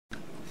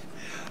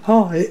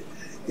Hi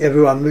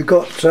everyone, we've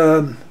got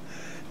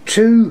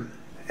two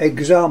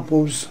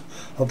examples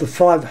of the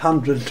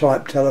 500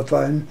 type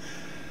telephone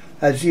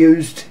as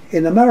used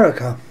in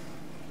America.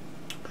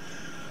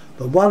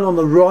 The one on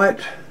the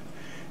right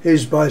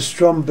is by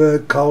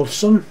Stromberg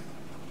Carlson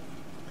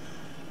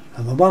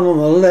and the one on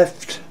the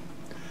left,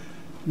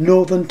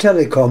 Northern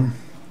Telecom.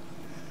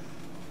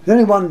 There's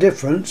only one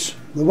difference.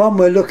 The one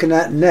we're looking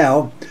at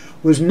now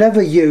was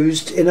never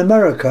used in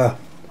America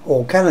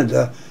or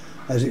Canada,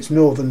 as it's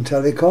Northern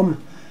Telecom,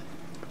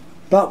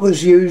 but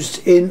was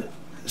used in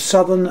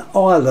Southern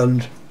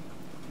Ireland.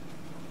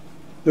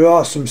 There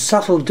are some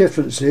subtle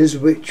differences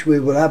which we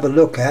will have a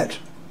look at,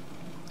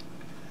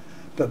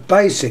 but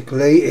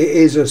basically it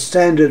is a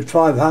standard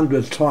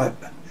 500 type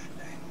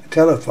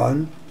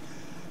telephone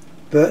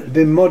but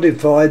been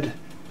modified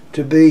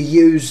to be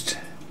used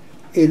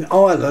in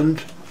Ireland,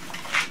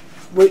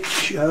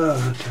 which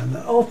turn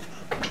that off,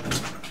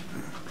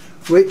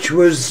 which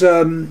was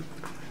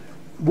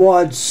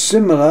wired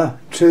similar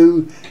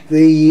to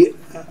the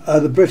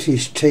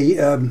British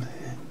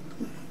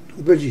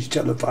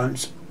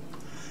telephones.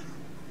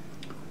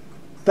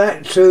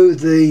 Back to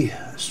the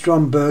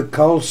Stromberg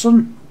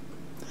Carlson.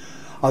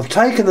 I've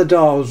taken the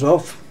dials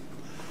off.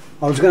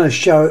 I was going to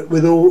show it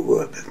with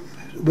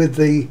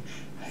the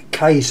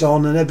case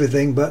on and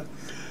everything, but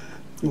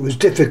it was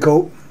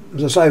difficult,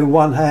 as I say, with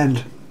one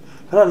hand.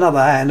 If I had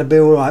another hand, it'd be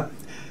all right.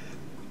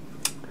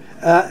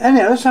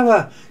 Anyhow, let's have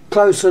a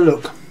closer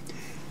look.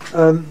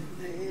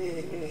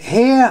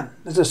 Here,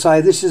 as I say,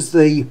 this is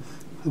the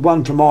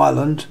one from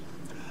Ireland,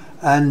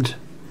 and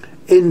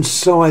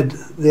inside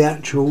the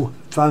actual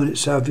phone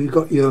itself you've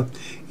got your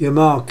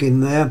mark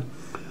in there,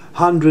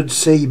 100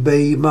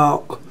 CB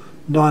Mark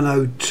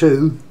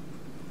 902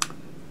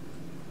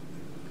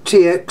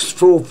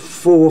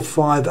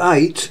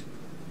 TX4458,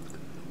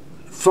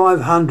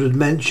 500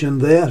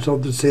 mentioned there. It's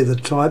obviously the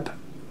type,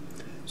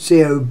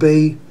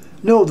 COB,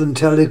 Northern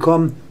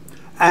Telecom,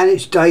 and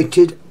it's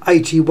dated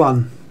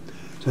 81.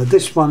 So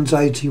this one's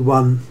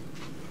 81.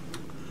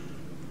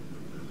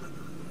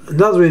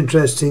 Another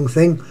interesting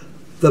thing,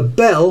 the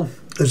bell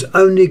has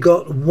only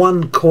got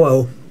one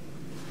coil.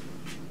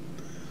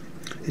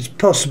 It's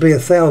possibly a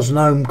 1000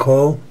 ohm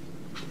coil,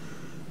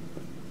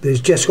 but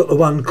it's just got the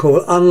one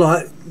coil,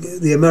 unlike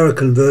the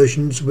American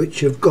versions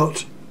which have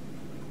got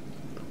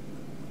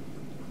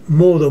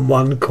more than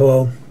one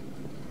coil,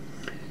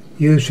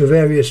 used for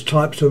various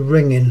types of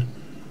ringing,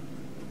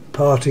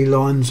 party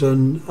lines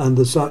and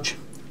the such.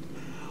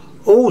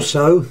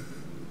 Also,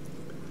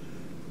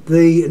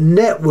 the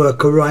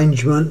network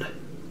arrangement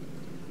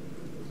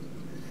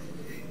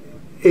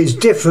is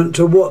different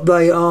to what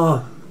they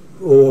are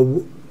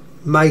or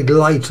made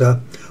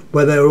later,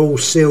 where they're all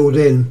sealed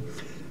in.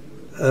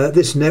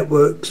 This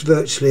network's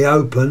virtually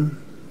open,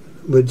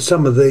 with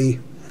some of the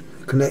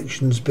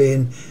connections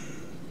being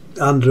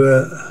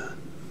under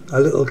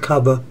a little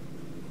cover,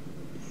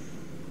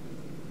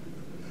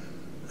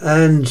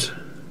 and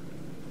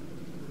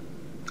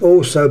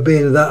also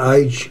being of that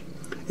age,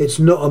 it's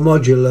not a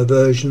modular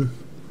version.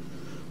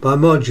 By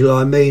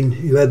modular I mean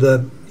you had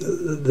the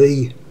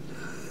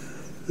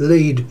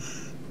lead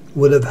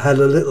would have had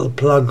a little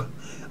plug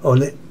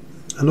on it,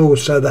 and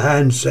also the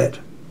handset,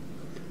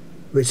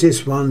 which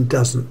this one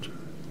doesn't.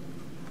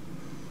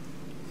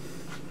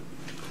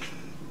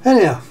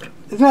 Anyhow,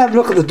 if you have a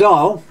look at the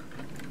dial,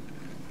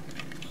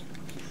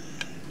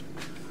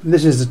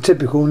 this is the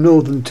typical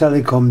Northern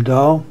Telecom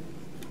dial.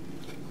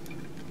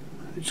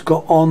 It's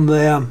got on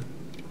there,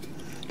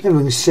 if we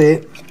can see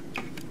it,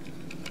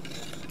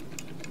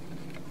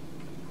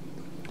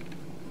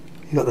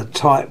 you've got the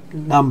type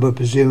number,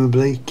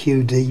 presumably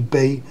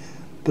QDB,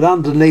 but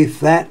underneath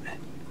that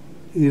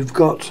you've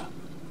got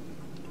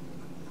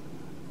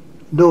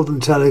Northern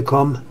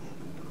Telecom,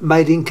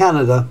 made in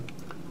Canada,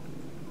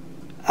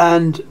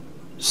 and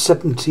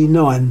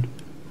 79.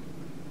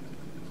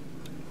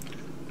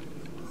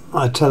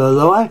 I tell a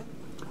lie,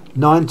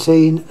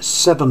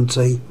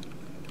 1970.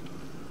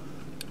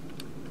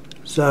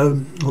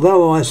 So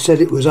although I said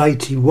it was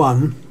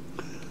 81,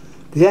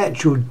 the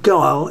actual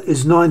dial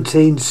is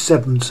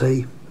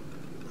 1970.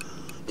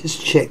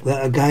 Just check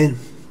that again.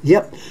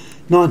 Yep,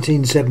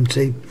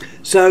 1970.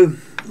 So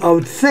I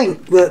would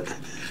think that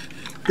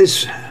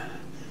this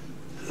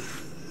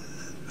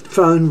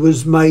phone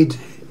was made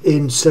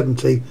in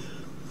 70,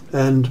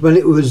 and when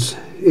it was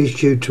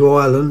issued to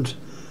Ireland,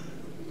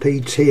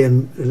 P&T,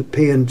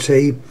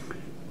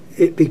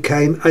 it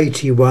became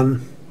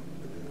 81.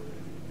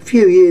 A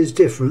few years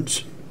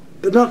difference,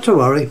 but not to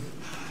worry.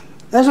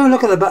 Let's have a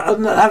look at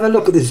have a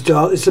look at this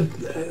dial. It's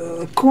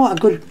quite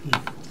a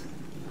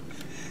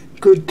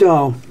good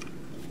dial.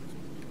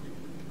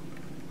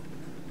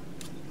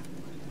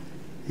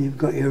 You've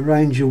got your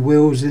range of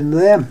wheels in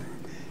there,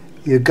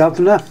 your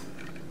governor,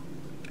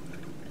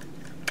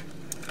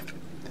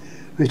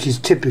 which is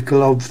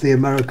typical of the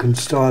American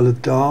style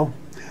of dial.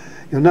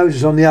 You'll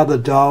notice on the other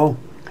dial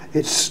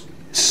it's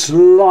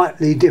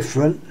slightly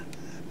different,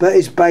 but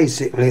it's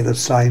basically the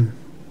same.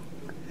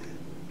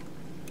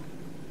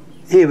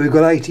 here we've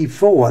got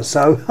 84,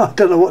 so I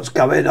don't know what's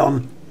going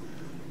on.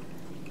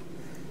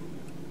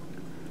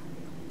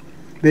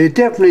 But it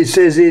definitely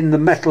says in the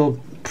metal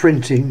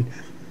printing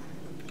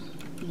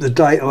the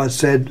date I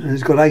said, and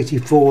it's got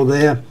 84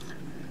 there.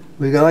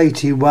 We've got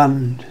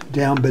 81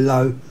 down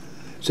below.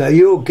 So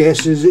your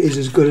guess is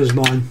as good as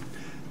mine.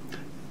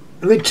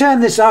 If we turn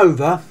this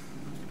over,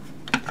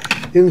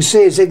 you can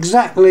see it's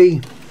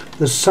exactly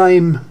the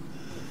same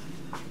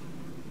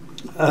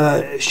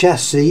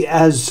chassis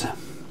as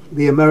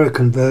the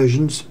American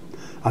versions.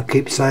 I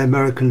keep saying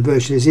American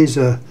version. This is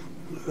a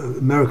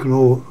American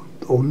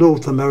or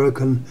North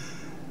American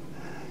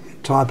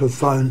type of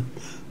phone,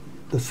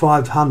 the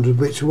 500,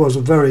 which was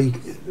a very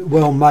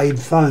well made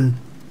phone.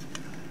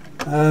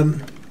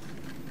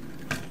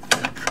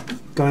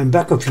 Going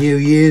back a few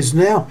years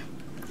now,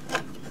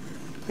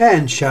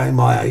 and showing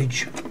my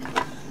age.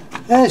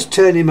 Let's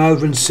turn him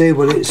over and see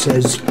what it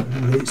says.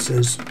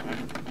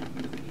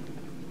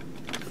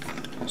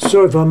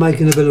 Sorry if I'm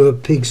making a bit of a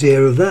pig's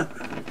ear of that.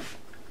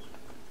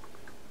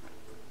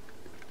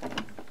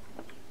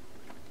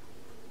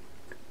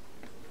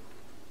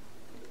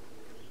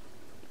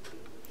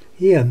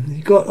 Yeah,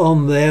 you got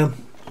on there.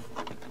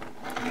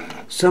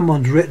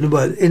 Someone's written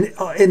about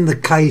in the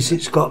case.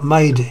 It's got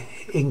made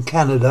in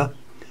Canada.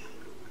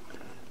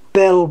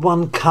 Bell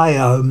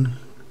 1K.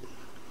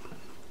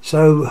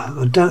 So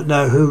I don't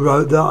know who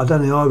wrote that. I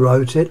don't think I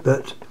wrote it,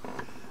 but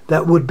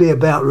that would be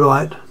about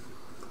right.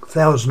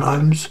 1000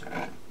 ohms.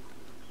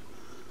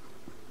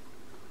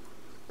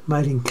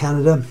 Made in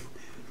Canada.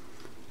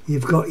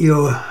 You've got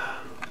your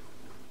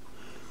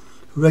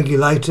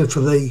regulator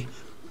for the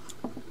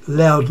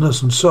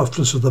loudness and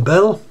softness of the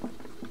bell.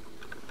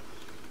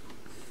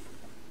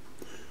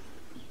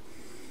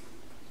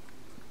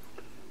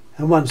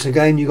 And once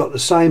again you've got the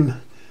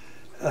same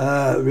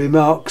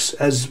remarks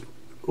as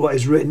what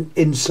is written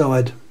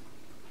inside.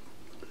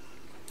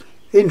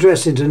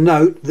 Interesting to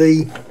note,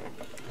 the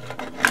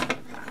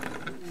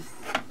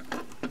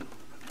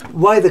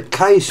way the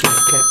case is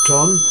kept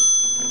on,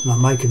 and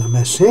I'm making a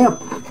mess here,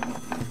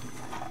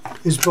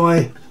 is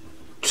by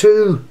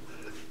two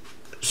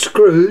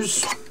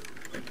screws,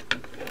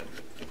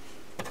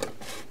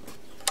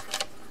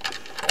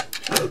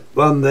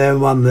 one there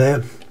and one there,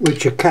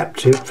 which are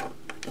captive.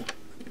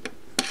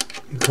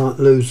 You can't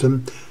lose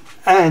them.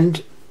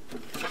 And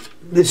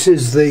this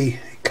is the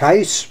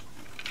case,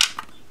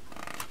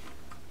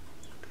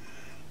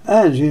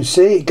 and you can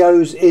see it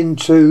goes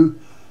into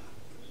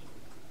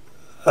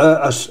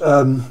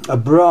a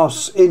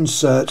brass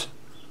insert,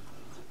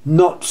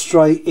 not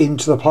straight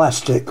into the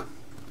plastic.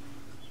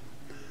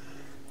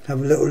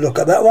 Have a little look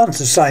at that one. It's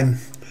the same,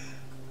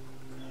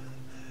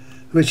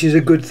 which is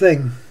a good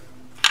thing.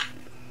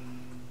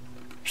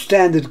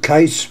 Standard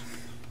case.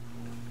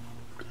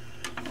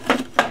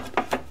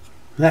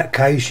 In that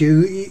case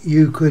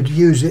you could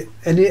use it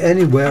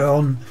anywhere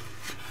on,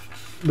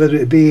 whether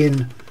it be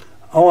in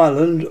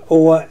Ireland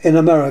or in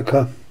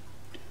America.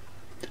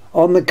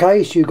 On the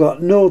case you've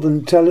got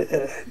Northern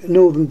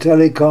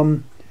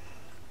Telecom,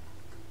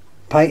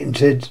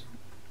 patented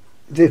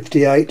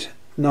 58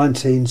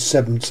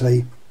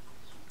 1970.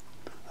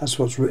 That's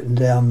what's written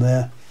down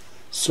there.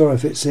 Sorry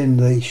if it's in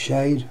the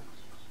shade.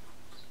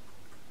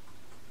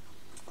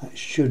 That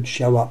should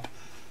show up.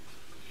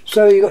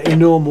 So you've got your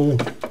normal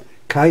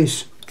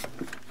case,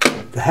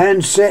 the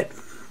handset,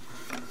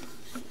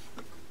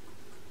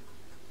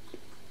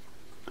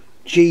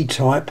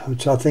 G-type,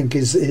 which I think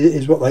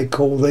is what they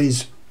call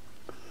these,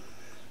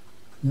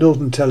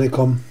 Northern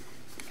Telecom.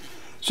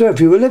 So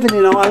if you were living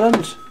in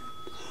Ireland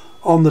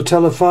on the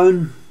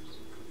telephone,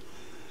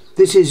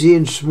 this is the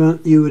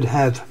instrument you would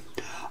have.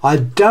 I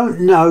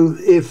don't know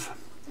if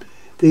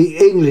the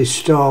English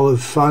style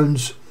of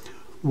phones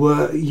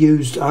were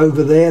used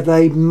over there.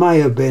 They may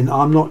have been,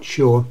 I'm not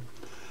sure.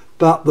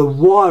 But the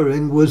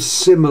wiring was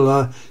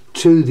similar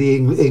to the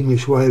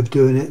English way of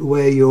doing it,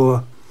 where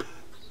your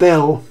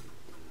bell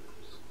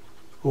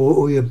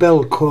or your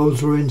bell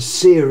coils were in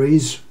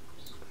series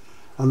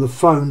and the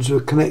phones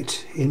were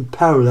connected in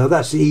parallel.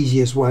 That's the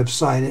easiest way of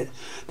saying it.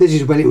 This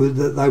is when it was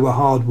that they were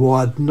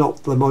hardwired,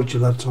 not the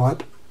modular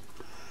type.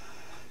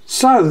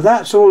 So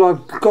that's all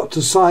I've got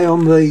to say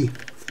on the.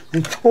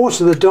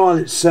 Also, the dial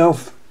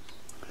itself,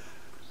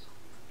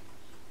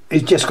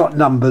 it's just got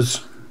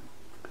numbers.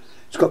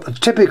 It's got the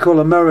typical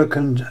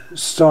American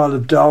style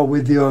of dial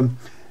with the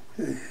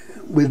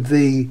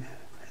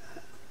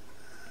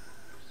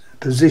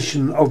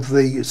position of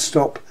the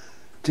stop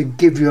to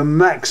give you a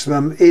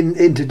maximum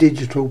into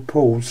digital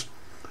pulse,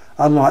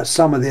 unlike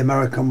some of the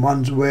American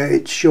ones where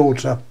it's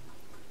shorter.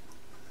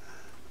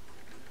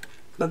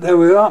 But there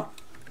we are.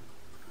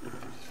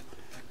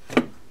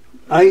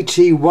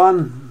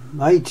 81,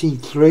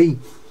 83,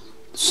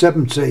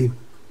 70.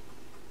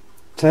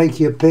 Take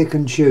your pick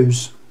and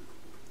choose.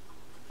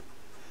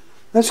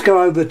 Let's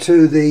go over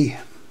to the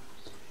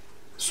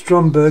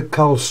Stromberg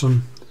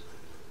Carlson.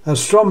 Now,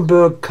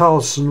 Stromberg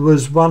Carlson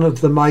was one of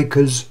the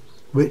makers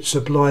which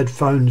supplied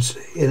phones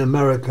in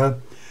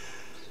America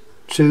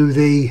to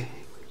the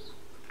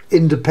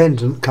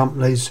independent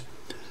companies.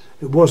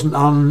 It wasn't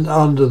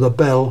under the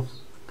Bell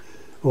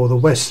or the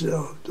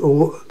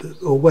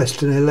or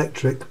Western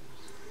Electric.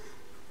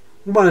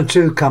 One or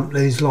two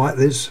companies like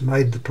this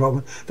made the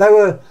problem.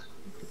 The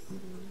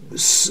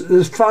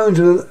phones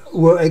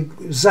were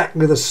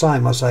exactly the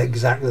same. I say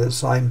exactly the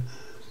same.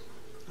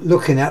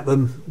 Looking at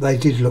them, they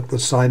did look the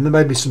same. There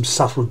may be some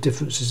subtle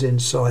differences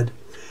inside.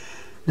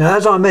 Now,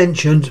 as I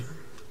mentioned,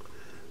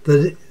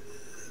 the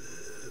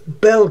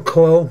Bell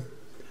coil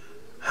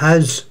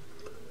has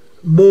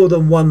more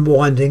than one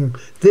winding.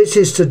 This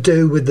is to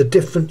do with the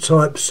different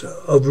types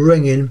of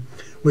ringing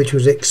which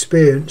was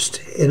experienced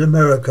in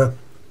America.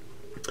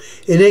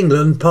 In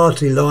England,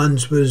 party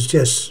lines was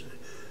just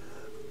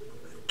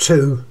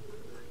 2,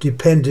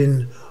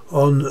 depending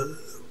on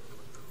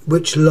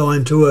which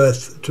line to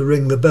earth to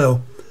ring the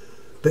bell.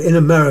 But in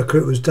America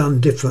it was done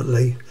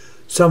differently.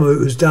 Some of it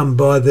was done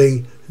by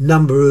the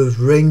number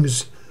of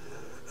rings,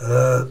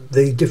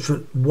 the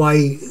different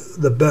way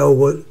the bell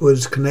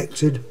was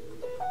connected.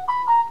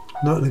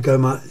 Not going to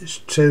go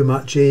too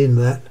much in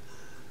that.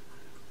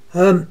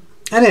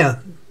 Anyhow,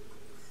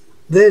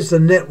 there's the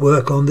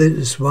network on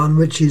this one,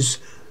 which is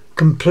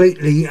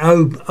completely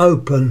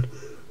open,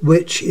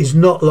 which is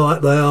not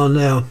like they are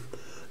now.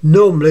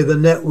 Normally the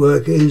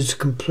network is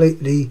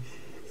completely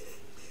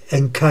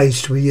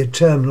encased with your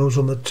terminals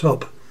on the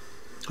top.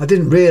 I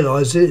didn't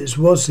realise it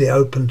was the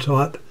open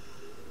type,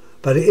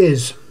 but it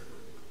is.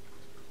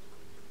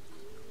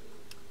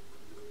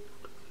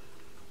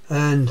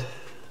 And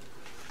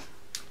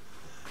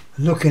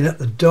looking at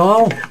the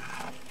dial,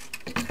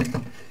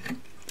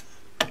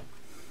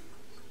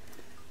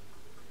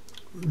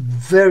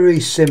 very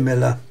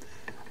similar,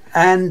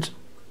 and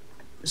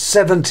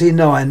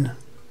 79,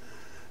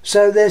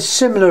 so they're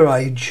similar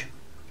age.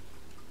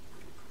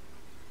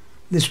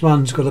 This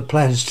one's got a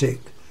plastic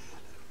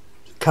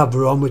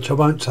cover on, which I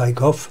won't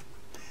take off.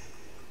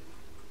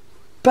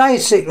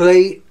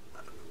 Basically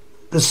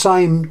the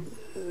same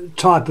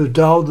type of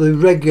dial. The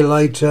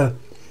regulator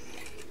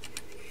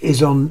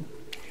is on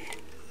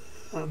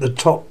the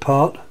top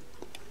part,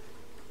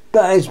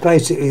 but it's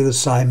basically the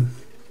same.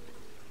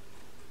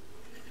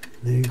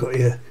 Then you've got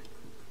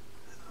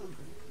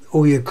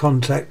all your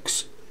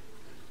contacts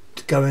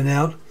going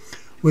out,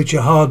 which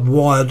are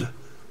hardwired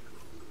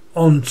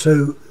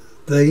onto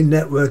the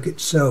network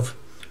itself.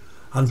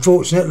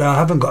 Unfortunately, I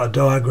haven't got a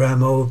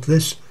diagram of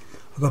this.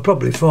 I could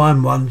probably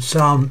find one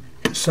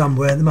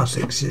somewhere. They must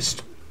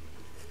exist.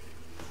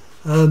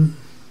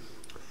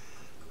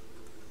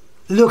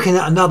 Looking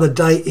at another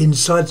date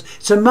inside,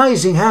 it's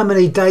amazing how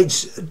many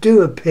dates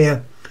do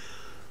appear,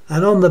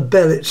 and on the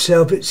bell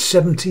itself it's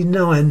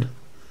 79,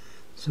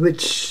 so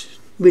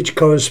which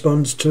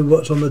corresponds to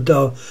what's on the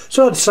dial.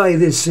 So I'd say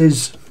this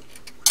is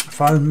a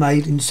phone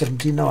made in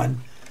 79.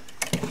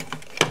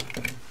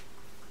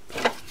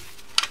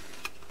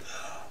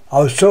 I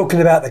was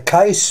talking about the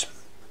case.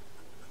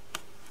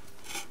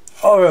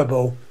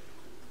 Horrible.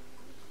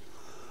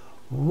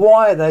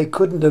 Why they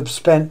couldn't have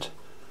spent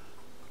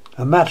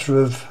a matter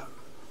of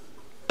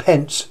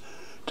pence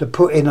to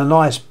put in a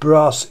nice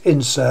brass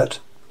insert.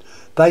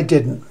 They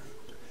didn't.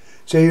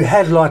 So you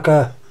had like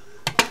a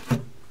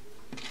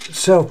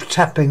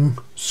self-tapping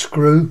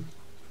screw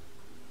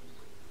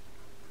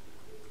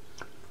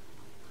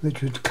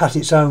which would cut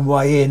its own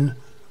way in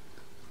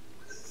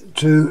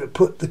to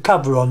put the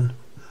cover on,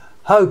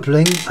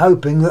 hoping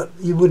that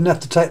you wouldn't have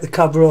to take the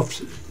cover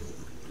off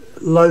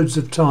loads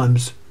of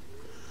times.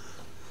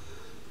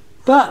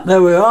 But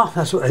there we are,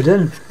 that's what they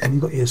did. And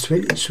you've got your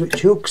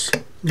switch hooks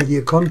with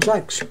your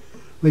contacts,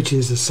 which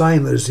is the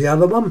same as the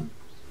other one.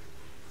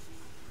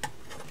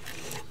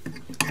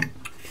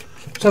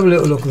 Let's have a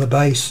little look at the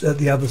base, at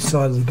the other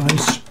side of the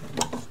base.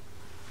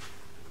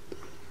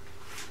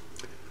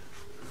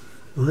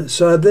 On that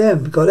side there,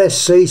 we've got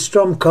SC,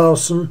 Stromberg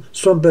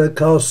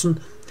Carlson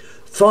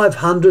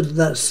 500,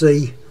 that's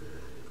the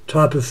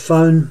type of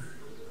phone.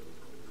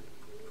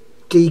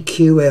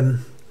 DQM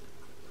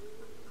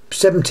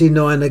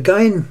 79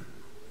 again.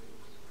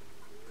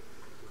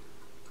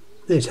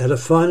 It's had a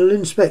final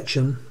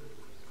inspection.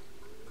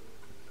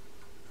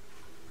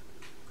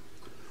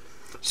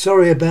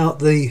 Sorry about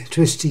the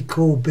twisty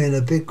cord being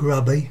a bit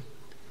grubby.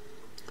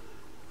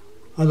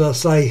 As I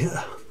say,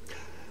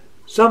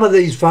 some of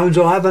these phones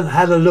I haven't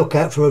had a look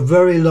at for a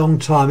very long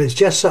time. It's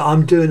just that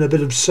I'm doing a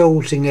bit of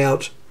sorting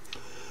out.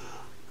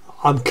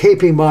 I'm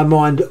keeping my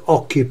mind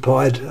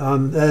occupied.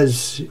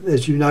 As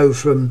you know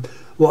from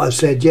what I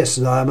said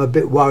yesterday, I'm a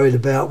bit worried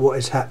about what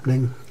is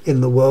happening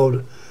in the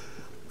world,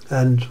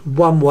 and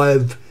one way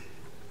of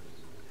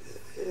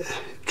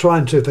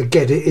trying to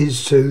forget it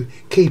is to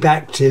keep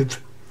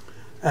active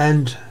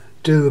and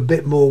do a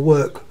bit more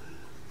work.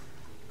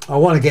 I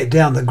want to get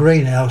down the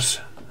greenhouse,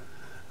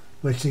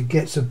 which it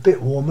gets a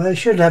bit warmer. I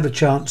should have a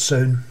chance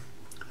soon.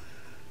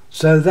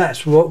 So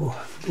that's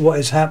what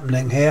is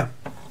happening here.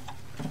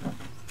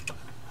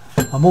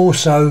 I'm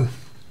also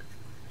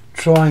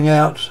trying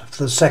out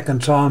for the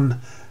second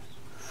time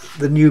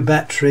the new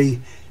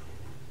battery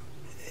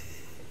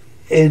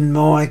in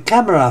my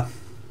camera,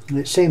 and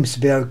it seems to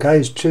be okay.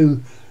 It's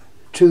 2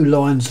 2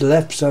 lines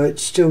left, so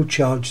it's still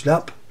charged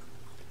up.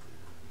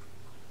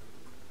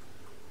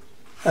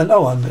 And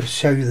oh, I'm going to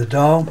show you the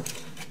dial.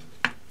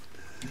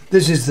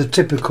 This is the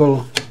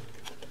typical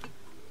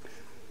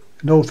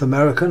North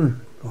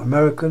American or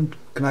American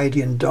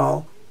Canadian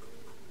dial,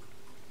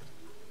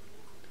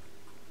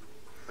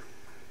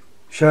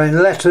 showing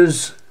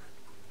letters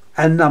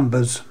and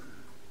numbers.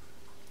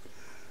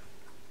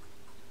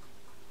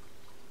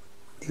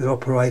 Your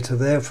operator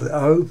there for the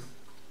O.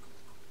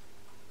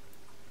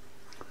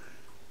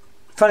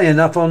 Funny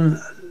enough, on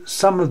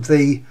some of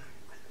the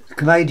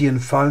Canadian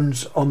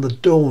phones, on the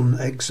Dawn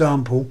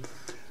example,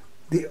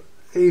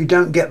 you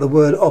don't get the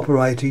word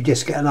operator, you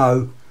just get an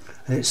O,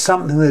 and it's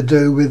something to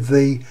do with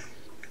the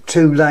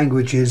 2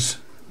 languages,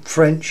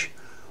 French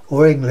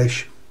or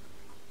English,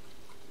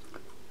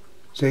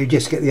 so you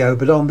just get the O.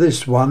 But on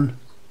this one,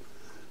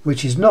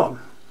 which is not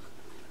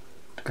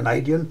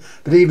Canadian,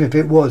 but even if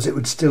it was, it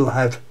would still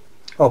have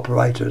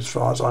operator as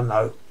far as I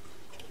know.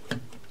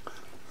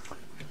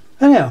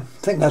 Anyhow, I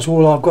think that's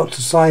all I've got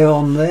to say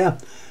on there.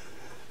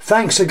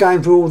 Thanks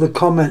again for all the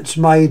comments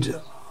made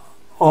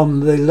on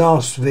the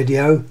last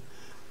video,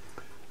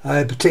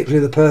 particularly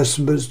the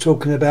person was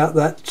talking about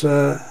that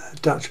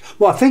Dutch,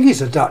 well, I think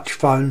it's a Dutch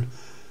phone,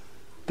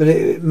 but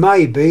it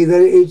may be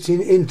that it's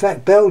in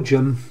fact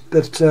Belgium,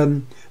 but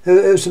there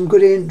was some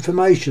good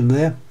information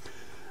there.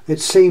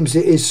 It seems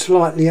it is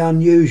slightly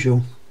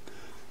unusual.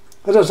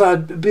 As I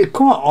say, to be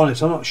quite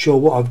honest, I'm not sure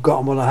what I've got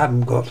and what I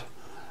haven't got.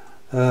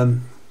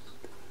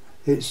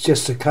 It's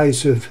just a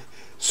case of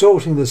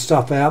sorting the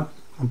stuff out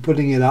and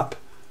putting it up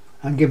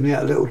and giving it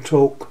a little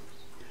talk.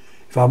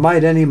 If I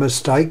made any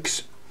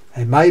mistakes,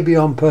 they may be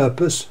on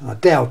purpose. I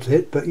doubt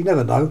it, but you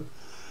never know.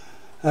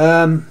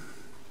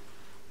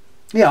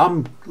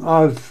 Yeah,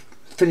 I've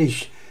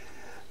finished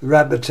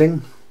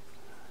rabbiting,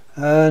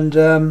 and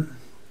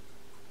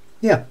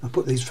yeah, I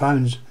put these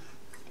phones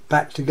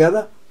back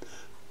together,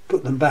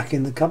 put them back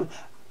in the cupboard,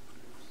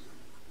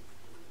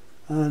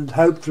 and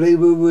hopefully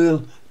we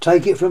will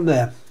take it from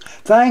there.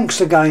 Thanks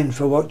again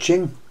for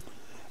watching.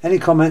 Any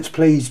comments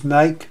please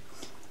make.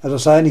 As I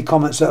say, any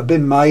comments that have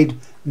been made,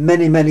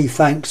 many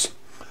thanks.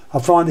 I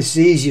find this is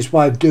the easiest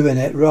way of doing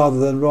it rather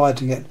than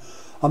writing it.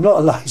 I'm not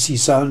a lazy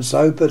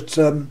so-and-so, but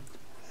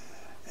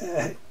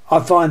I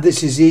find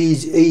this is the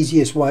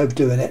easiest way of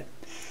doing it.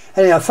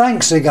 Anyhow,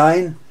 thanks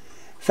again.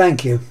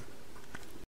 Thank you.